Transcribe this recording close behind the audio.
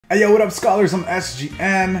Hey yo, what up scholars, I'm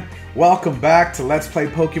SGN. Welcome back to Let's Play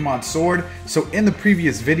Pokemon Sword. So in the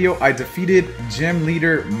previous video, I defeated Gym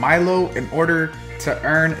Leader Milo in order to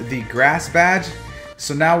earn the Grass Badge.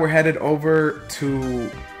 So now we're headed over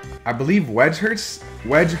to, I believe, Wedgehurst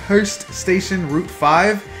Station, Route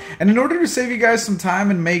 5. And in order to save you guys some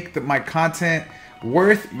time and make my content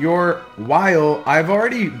worth your while, I've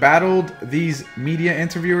already battled these media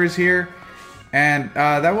interviewers here. And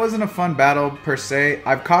that wasn't a fun battle per se.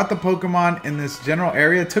 I've caught the Pokemon in this general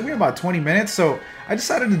area. It took me about 20 minutes, so I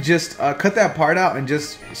decided to just cut that part out and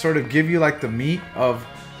just sort of give you like the meat of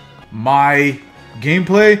my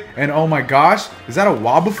gameplay. And oh my gosh, is that a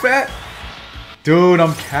Wobuffet? Dude,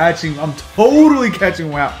 I'm totally catching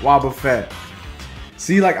Wobuffet.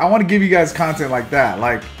 See, like I want to give you guys content like that,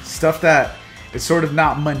 like stuff that is sort of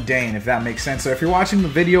not mundane, if that makes sense. So if you're watching the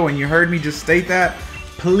video and you heard me just state that,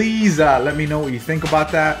 please let me know what you think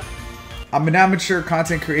about that. I'm an amateur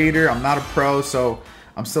content creator. I'm not a pro, so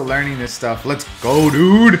I'm still learning this stuff. Let's go,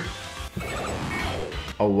 dude.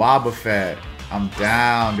 A Wobuffet. I'm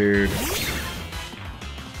down, dude.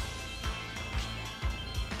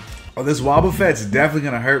 Oh, this Wobuffet's definitely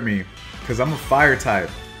gonna hurt me because I'm a fire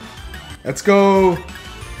type. Let's go.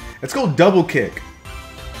 Let's go double kick.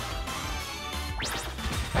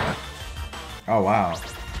 Oh, wow.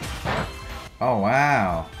 Oh,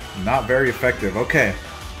 wow. Not very effective. Okay.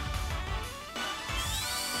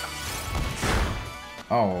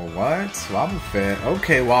 Oh, what? Wobuffet.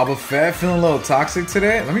 Okay, Wobuffet. Feeling a little toxic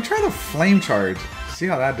today. Let me try the Flame Charge. See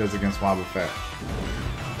how that does against Wobuffet.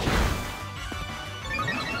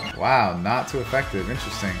 Wow, not too effective.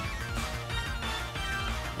 Interesting.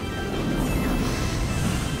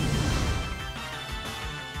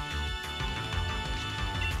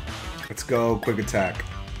 Let's go. Quick attack.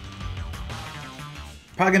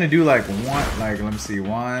 Probably gonna do like one, like let me see,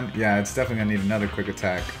 one. Yeah, it's definitely gonna need another quick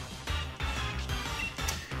attack.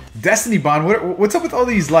 Destiny Bond, what's up with all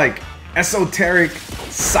these like esoteric,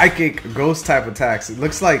 psychic, ghost type attacks? It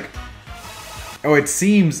looks like, oh, it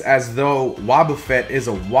seems as though Wobuffet is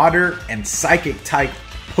a water and psychic type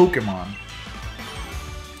Pokemon,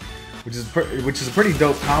 which is a pretty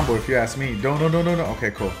dope combo if you ask me. No.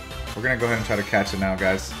 Okay, cool. We're gonna go ahead and try to catch it now,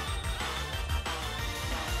 guys.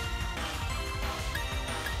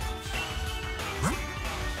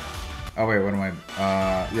 Oh wait, what am I?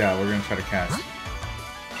 Yeah, we're gonna try to catch.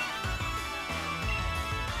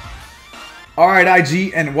 Alright,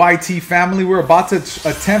 IG and YT family, we're about to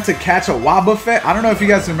attempt to catch a Wobuffet. I don't know if you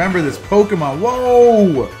guys remember this Pokemon.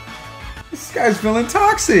 Whoa! This guy's feeling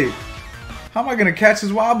toxic. How am I gonna catch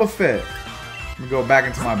this Wobuffet? Let me go back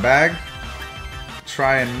into my bag.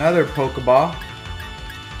 Try another Pokeball.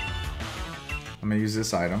 I'm gonna use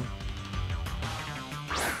this item.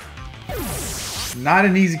 Not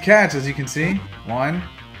an easy catch, as you can see. 1,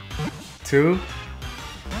 2.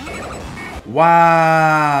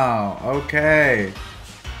 Wow. Okay.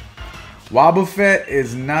 Wobuffet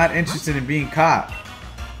is not interested in being caught,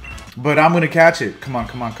 but I'm gonna catch it. Come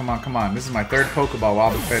on. This is my third Pokeball,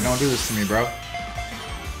 Wobuffet. Don't do this to me, bro.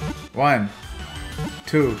 1,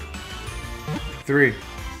 2, 3.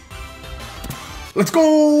 Let's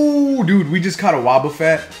go, dude. We just caught a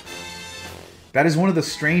Wobuffet. That is one of the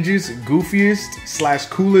strangest, goofiest /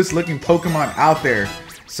 coolest looking Pokemon out there.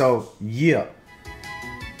 So, yeah.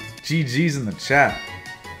 GG's in the chat.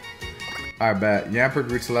 Alright, bet. Yamper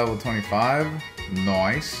grew to level 25.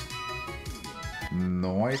 Nice.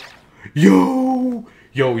 Yo!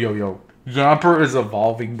 Yamper is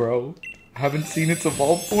evolving, bro. Haven't seen its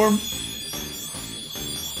evolved form.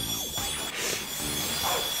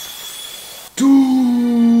 Dude!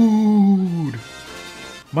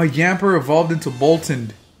 My Yamper evolved into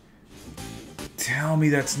Boltund. Tell me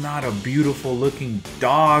that's not a beautiful looking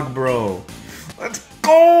dog, bro. Let's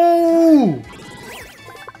go!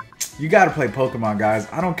 You gotta play Pokemon, guys.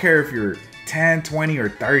 I don't care if you're 10, 20, or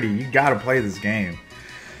 30. You gotta play this game.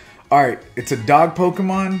 Alright, it's a dog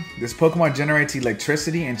Pokemon. This Pokemon generates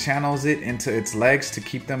electricity and channels it into its legs to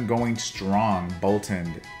keep them going strong.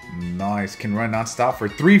 Boltund. Nice. Can run non-stop for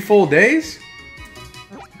 3 full days?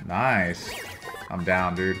 Nice. I'm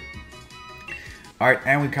down, dude. Alright,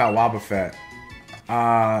 and we caught Wobuffet.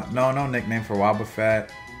 No nickname for Wobuffet.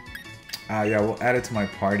 Yeah, we'll add it to my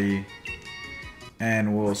party.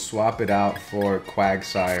 And we'll swap it out for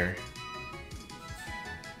Quagsire.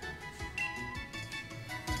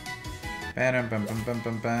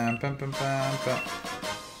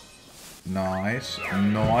 Nice.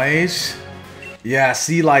 Yeah,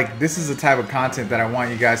 see, like, this is the type of content that I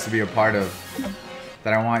want you guys to be a part of.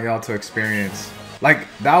 That I want y'all to experience. Like,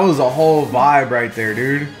 that was a whole vibe right there,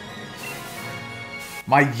 dude.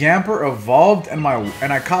 My Yamper evolved and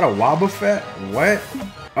I caught a Wobuffet? What?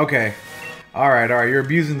 Okay. Alright, you're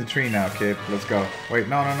abusing the tree now, kid. Let's go. Wait,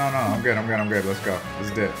 no. I'm good. Let's go.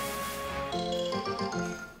 Let's dip.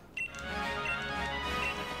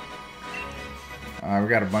 We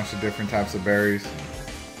got a bunch of different types of berries.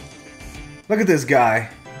 Look at this guy.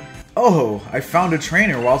 Oh, I found a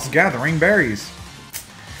trainer whilst gathering berries.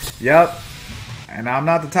 Yep. And I'm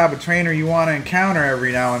not the type of trainer you want to encounter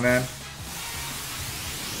every now and then.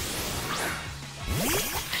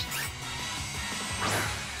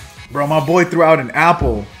 Bro, my boy threw out an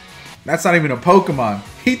apple. That's not even a Pokemon.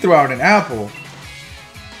 He threw out an apple.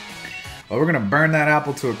 Well, we're going to burn that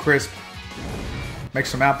apple to a crisp. Make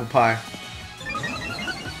some apple pie.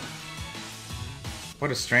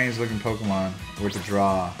 What a strange looking Pokemon with a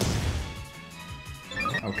draw.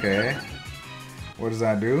 Okay. What does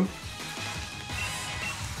that do?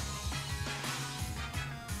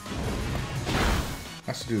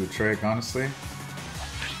 That should do the trick, honestly.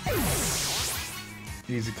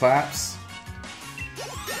 Easy claps.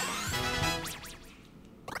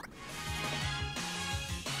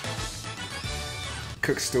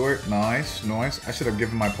 Cook Stewart, nice. I should have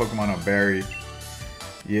given my Pokemon a berry.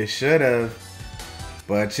 You should have.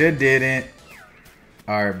 But you didn't.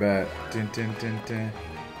 Alright, bet. Dun, dun, dun, dun.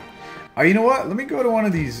 Oh, you know what? Let me go to one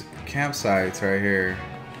of these campsites right here.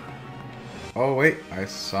 Oh, wait. I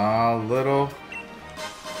saw a little...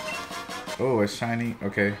 Oh, a shiny...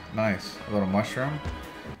 Okay, nice. A little mushroom.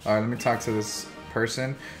 Alright, let me talk to this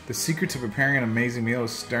person. The secret to preparing an amazing meal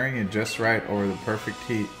is stirring it just right over the perfect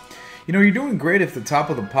heat. You know, you're doing great if the top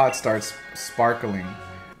of the pot starts sparkling.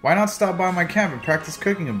 Why not stop by my camp and practice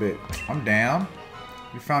cooking a bit? I'm down.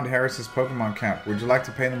 You found Harris's Pokemon camp. Would you like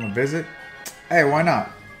to pay them a visit? Hey, why not?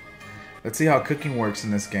 Let's see how cooking works in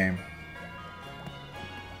this game.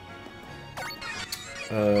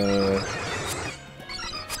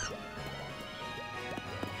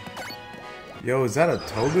 Yo, is that a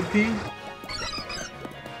Togepi?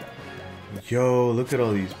 Yo, look at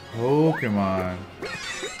all these Pokemon.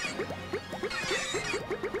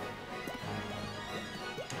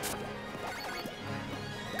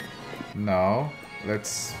 No.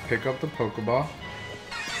 Let's pick up the Pokeball.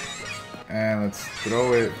 And let's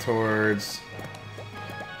throw it towards...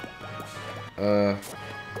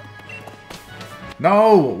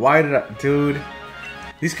 No! Why did I... Dude.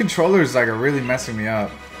 These controllers like are really messing me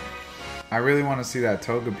up. I really want to see that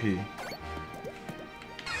Togepi.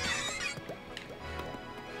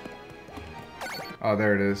 Oh,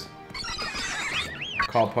 there it is.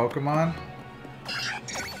 Call Pokemon.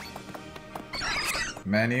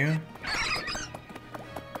 Menu.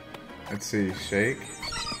 Let's see, shake.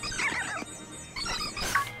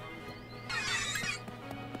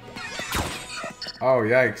 Oh,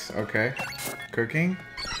 yikes. Okay. Cooking.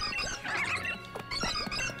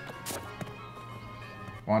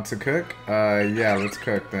 Want to cook? Yeah, let's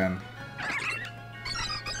cook then.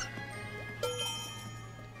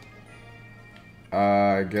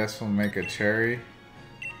 I guess we'll make a cherry.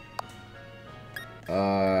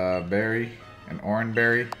 Berry. An orange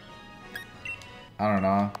berry. I don't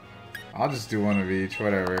know. I'll just do one of each,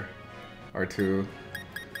 whatever. Or two.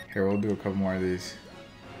 Here, we'll do a couple more of these.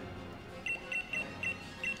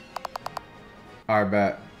 Alright,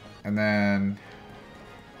 bet. And then...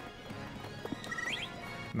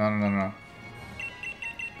 No.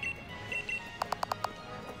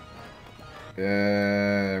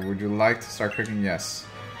 Would you like to start cooking? Yes.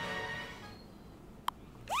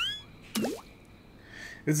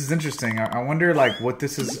 This is interesting. I wonder, like, what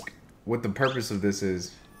this is... What the purpose of this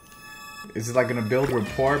is. Is it like gonna build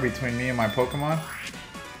rapport between me and my Pokemon?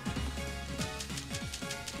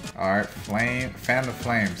 Alright, fan the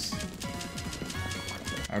flames.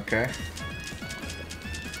 Okay.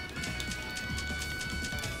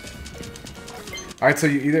 Alright, so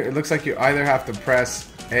it looks like you either have to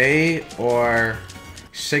press A or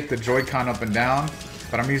shake the Joy-Con up and down.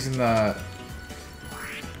 But I'm using the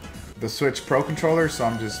Switch Pro controller, so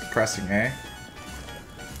I'm just pressing A.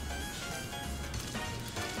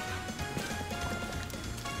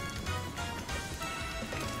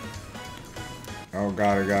 Oh,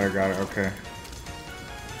 got it, okay.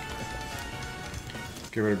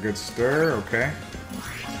 Give it a good stir, okay.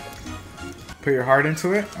 Put your heart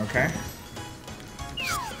into it, okay.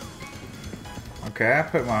 Okay, I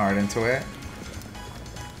put my heart into it.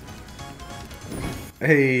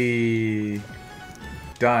 Hey,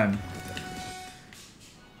 done.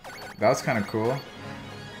 That was kind of cool.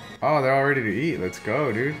 Oh, they're all ready to eat. Let's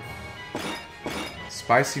go, dude.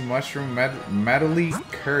 Spicy mushroom medley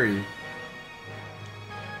curry.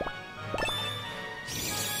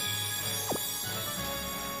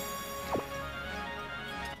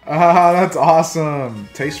 Ah, that's awesome.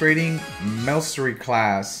 Taste rating, Mastery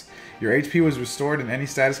class. Your HP was restored and any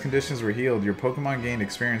status conditions were healed. Your Pokemon gained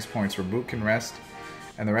experience points where Boot can rest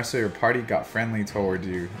and the rest of your party got friendly toward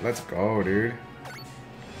you. Let's go, dude.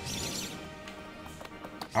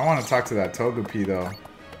 I want to talk to that Togepi though.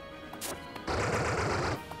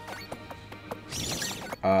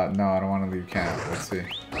 No, I don't want to leave camp. Let's see.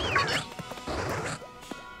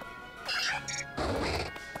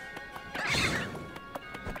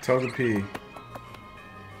 Togepi.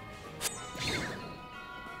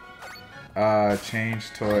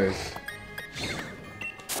 Change toys.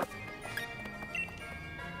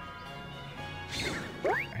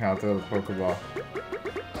 Hey, I'll throw the Pokeball.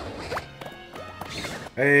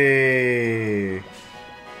 Hey!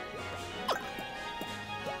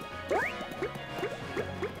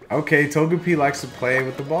 Okay, Togepi likes to play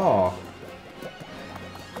with the ball.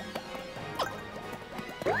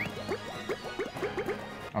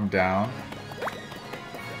 I'm down.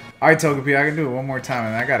 Alright, Togepi, I can do it one more time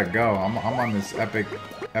and I gotta go. I'm on this epic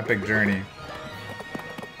journey.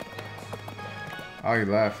 Oh, he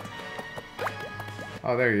left.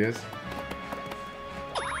 Oh, there he is.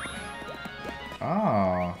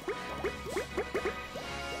 Oh.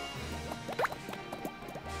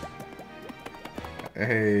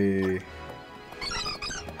 Hey.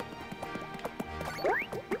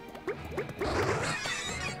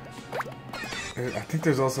 I think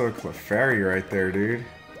there's also a Clefairy right there, dude.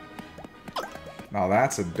 Now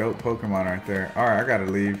that's a dope Pokemon right there. Alright, I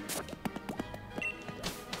gotta leave.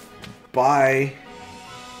 Bye.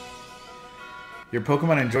 Your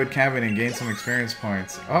Pokemon enjoyed camping and gained some experience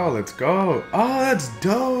points. Oh, let's go. Oh, that's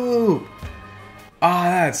dope. Ah,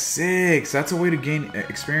 that's sick. So that's a way to gain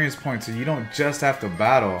experience points so you don't just have to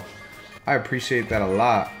battle. I appreciate that a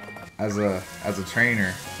lot as a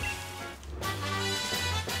trainer.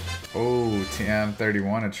 Oh,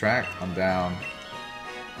 TM31 attract. I'm down.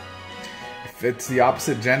 If it's the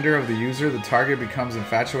opposite gender of the user, the target becomes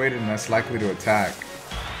infatuated and less likely to attack.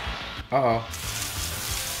 Uh-oh.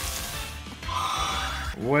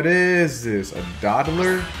 What is this? A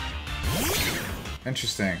Doddler?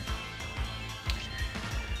 Interesting.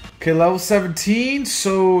 Okay, level 17,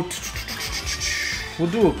 so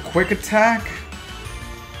we'll do a quick attack.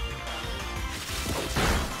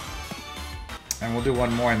 And we'll do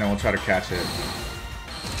one more and then we'll try to catch it.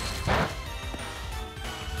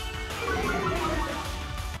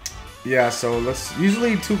 Yeah, so let's...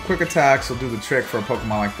 Usually 2 quick attacks will do the trick for a Pokemon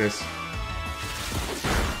like this.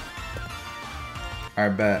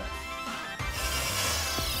 Alright, bet.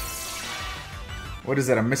 What is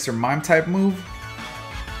that, a Mr. Mime type move?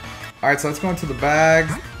 Alright, so let's go into the bag.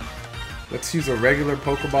 Let's use a regular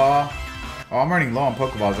Pokeball. Oh, I'm running low on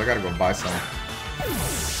Pokeballs. I gotta go buy some.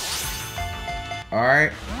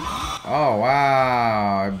 Alright. Oh,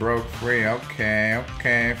 wow. I broke free. Okay,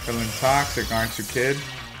 okay. Feeling toxic, aren't you, kid?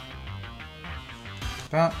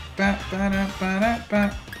 I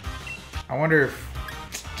wonder if...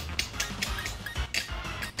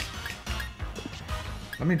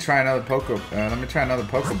 Let me try another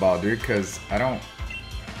Pokeball, dude, because I don't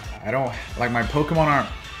like my Pokemon aren't.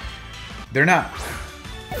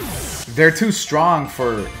 They're too strong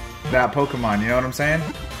for that Pokemon. You know what I'm saying?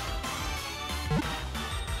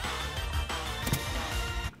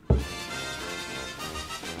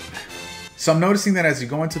 So I'm noticing that as you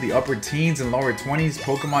go into the upper teens and lower 20s,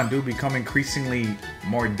 Pokemon do become increasingly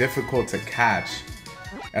more difficult to catch.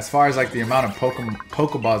 As far as like the amount of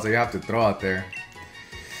Pokeballs that you have to throw out there.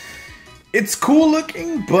 It's cool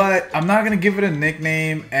looking, but I'm not going to give it a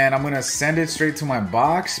nickname and I'm going to send it straight to my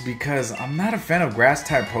box because I'm not a fan of grass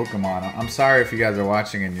type Pokemon. I'm sorry if you guys are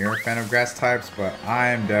watching and you're a fan of grass types, but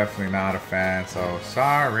I'm definitely not a fan, so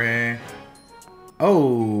sorry.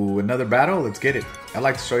 Oh, another battle? Let's get it. I'd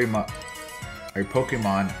like to show you my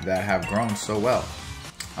Pokemon that have grown so well.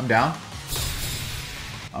 I'm down.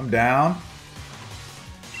 I'm down.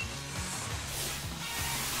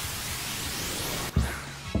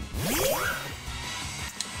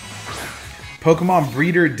 Pokemon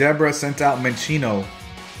breeder Deborah sent out Minccino.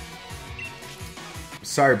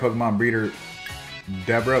 Sorry, Pokemon breeder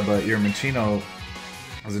Deborah, but your Minccino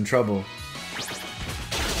was in trouble.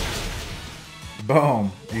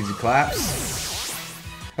 Boom. Easy claps.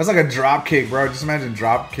 That's like a drop kick, bro. Just imagine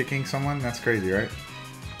drop kicking someone. That's crazy, right?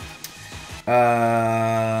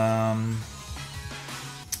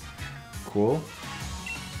 Cool.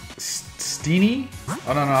 Steenie?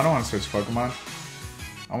 Oh, no, I don't want to switch Pokemon.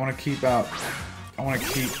 I want to keep out...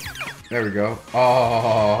 There we go.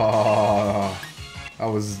 Oh, that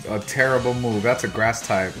was a terrible move. That's a grass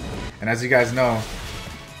type. And as you guys know,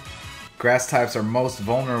 grass types are most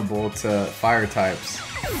vulnerable to fire types.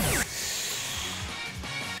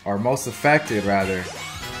 Or most affected, rather.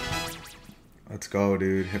 Let's go,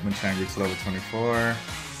 dude. Hitmonchan grew to level 24.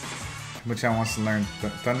 Hitmonchan wants to learn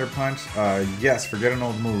Thunder Punch. Yes, forget an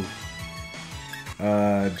old move.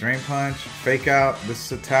 Drain Punch, Fake Out.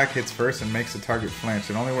 This attack hits first and makes the target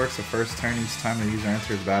flinch. It only works the first turn each time the user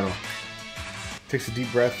enters battle. Takes a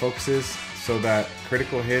deep breath, focuses so that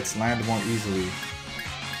critical hits land more easily.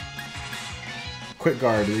 Quick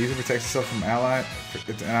Guard. The user protects itself from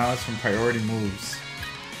its allies from priority moves.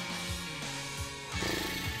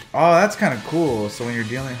 Oh, that's kind of cool. So when you're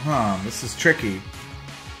dealing, this is tricky.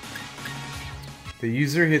 The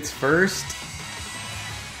user hits first,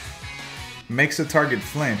 makes a target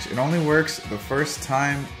flinch. It only works the first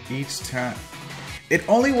time each time. It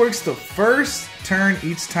only works the first turn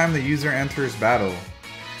each time the user enters battle.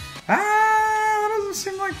 That doesn't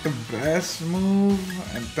seem like the best move.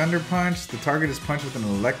 And Thunder Punch, the target is punched with an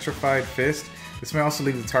electrified fist. This may also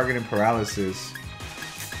leave the target in paralysis.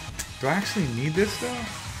 Do I actually need this though?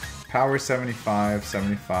 Power 75,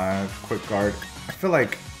 75, Quick Guard. I feel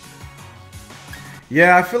like,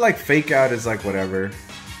 yeah, I feel like Fake Out is like whatever.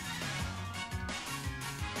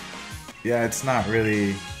 Yeah, it's not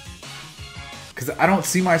really, because I don't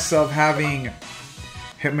see myself having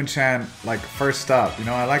Hitmonchan like first up. You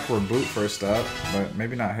know, I like Reboot first up, but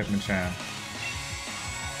maybe not Hitmonchan.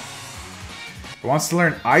 It wants to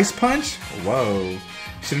learn Ice Punch? Whoa.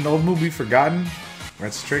 Should an old move be forgotten?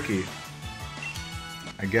 That's tricky.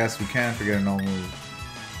 I guess we can forget an old move.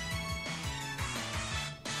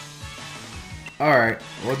 Alright,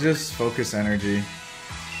 we'll just focus energy.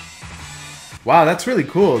 Wow, that's really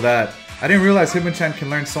cool that I didn't realize Hitmonchan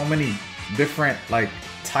can learn so many different like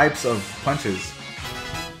types of punches.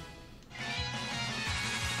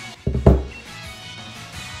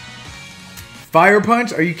 Fire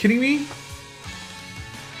Punch? Are you kidding me?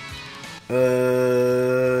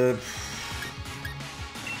 Let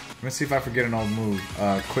me see if I forget an old move.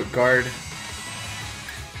 Quick Guard.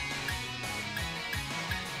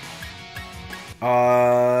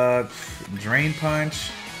 Drain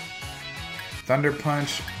Punch. Thunder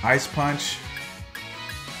Punch. Ice Punch.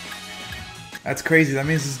 That's crazy. That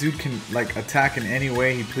means this dude can like attack in any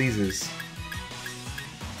way he pleases.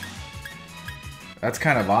 That's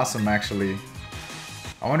kind of awesome, actually.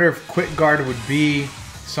 I wonder if Quick Guard would be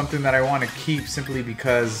something that I want to keep simply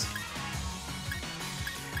because...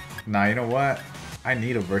 Nah, you know what? I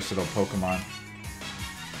need a versatile Pokemon.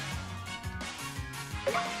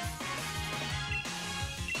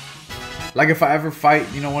 Like if I ever fight,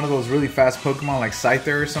 you know, one of those really fast Pokemon like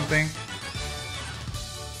Scyther or something.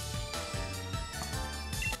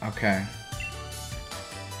 Okay.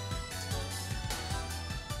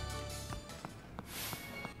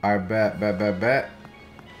 Alright, bet.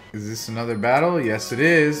 Is this another battle? Yes, it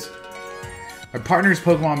is. My partner's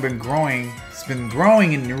Pokemon been growing. It's been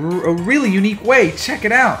growing in a really unique way. Check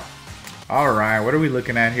it out. Alright, what are we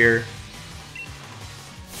looking at here?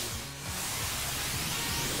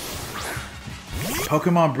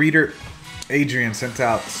 Pokemon breeder Adrian sent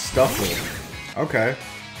out Stuffle. Okay.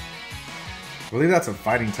 I believe that's a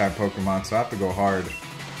fighting type Pokemon, so I have to go hard.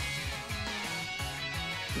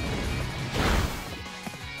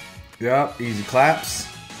 Yup, easy claps.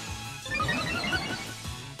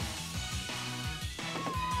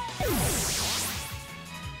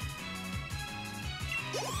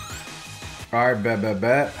 Alright,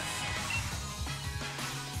 bet.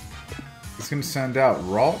 It's gonna send out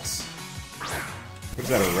Ralts. What is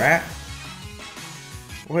that, a rat?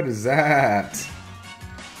 What is that?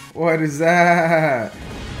 What is that?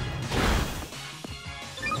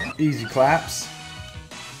 Easy claps.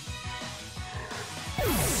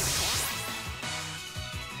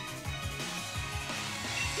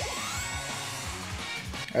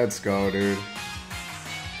 Let's go, dude.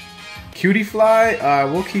 Cutie Fly,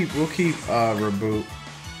 we'll keep Reboot.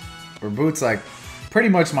 Reboot's like pretty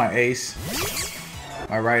much my ace.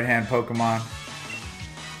 My right hand Pokemon.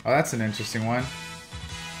 Oh, that's an interesting one.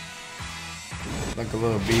 Like a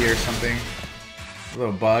little bee or something. A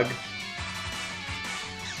little bug.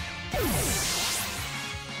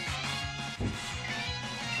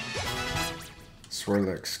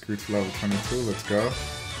 Swirlix grew to level 22, let's go.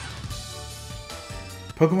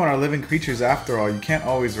 Pokemon are living creatures after all. You can't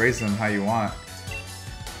always raise them how you want.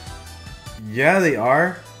 Yeah, they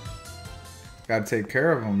are. Gotta take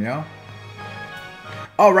care of them, yo.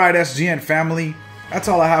 Alright, SGN family. That's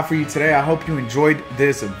all I have for you today. I hope you enjoyed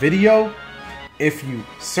this video. If you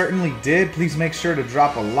certainly did, please make sure to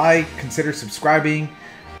drop a like, consider subscribing,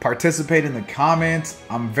 participate in the comments.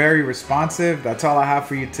 I'm very responsive. That's all I have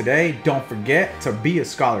for you today. Don't forget to be a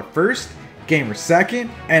scholar first gamer second,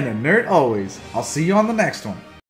 and a nerd always. I'll see you on the next one.